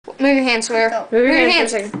Move your hands, Sawyer. Move your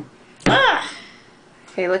hands for a second. Ah.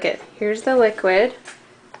 Okay, look it. Here's the liquid.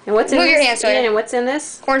 And what's in Move this? your hands, Ian, and what's in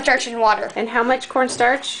this? Cornstarch and water. And how much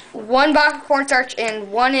cornstarch? 1 box of cornstarch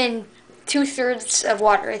and 1 2/3 of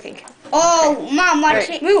water, I think. Oh, Mom, watch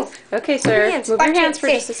it. Move. Okay, Sawyer. Move your hands for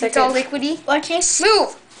just a second. It's all liquidy. Watch this.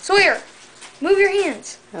 Move, Sawyer. Move your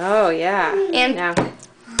hands. Oh yeah. And now.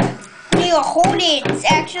 You hold it. It's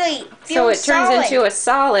actually So it turns solid. into a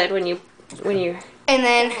solid when you and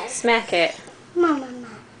then smack it. Mom.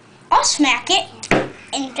 I'll smack it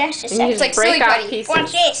in just a And you second. just like break silly off putty. pieces.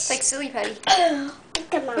 Watch this. it's like silly putty.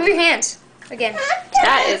 Come on. Move your hands again.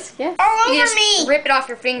 That is all You over just me. rip it off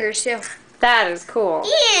your fingers too. that is cool.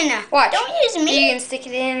 Ian, Watch. don't use me. You can stick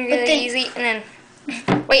it in really then- easy, and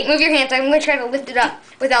then wait. Move your hands. I'm gonna try to lift it up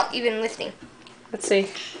without even lifting. Let's see.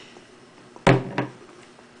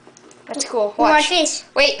 That's cool. Watch this.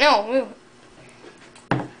 Wait, no, move.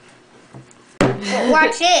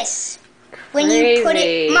 Watch this. When you put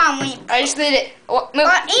Crazy. it, Mom, when you I just did it. Move.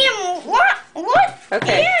 Ian, what?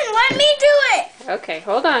 Okay. Ian, let me do it. Okay,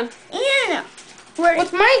 hold on. Ian,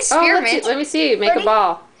 What's my Oh, experiment? let me see. Make a Ready?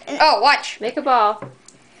 ball. Oh, watch. Make a ball.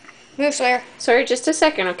 Move, Sawyer. Sorry, just a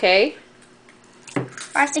second, okay?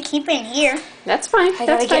 I have to keep it in here. That's fine. I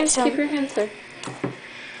That's gotta fine. get some. Keep your hands there.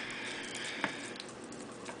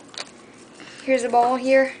 Here's the ball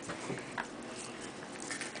here.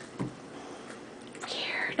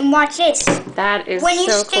 And watch this. That is When you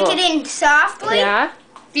so stick cool. it in softly. Yeah.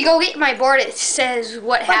 If you go get my board, it says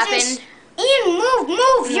what Watch happened. this. Ian,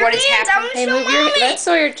 move your What is hands. I'm Hey, gonna move show your. Mom Let it.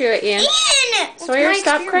 Sawyer do it, Ian. Ian, Sawyer, my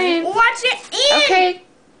stop crying. experiment? watch it. Ian. Okay.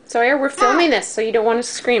 Sawyer, we're filming this, so you don't want to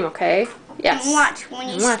scream, okay? Yes. And watch when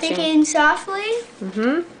you I'm stick it watching. in softly.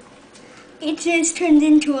 Mhm. It just turns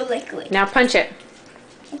into a liquid. Now punch it.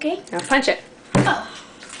 Okay. Now punch it. Oh.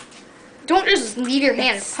 Don't just leave your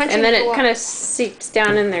hand. Punch And then into it the kind of seeps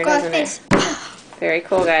down in there, Go like doesn't it? this. Very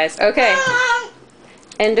cool, guys. Okay.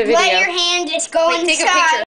 End of video. Let your hand just go Wait, take a inside. picture.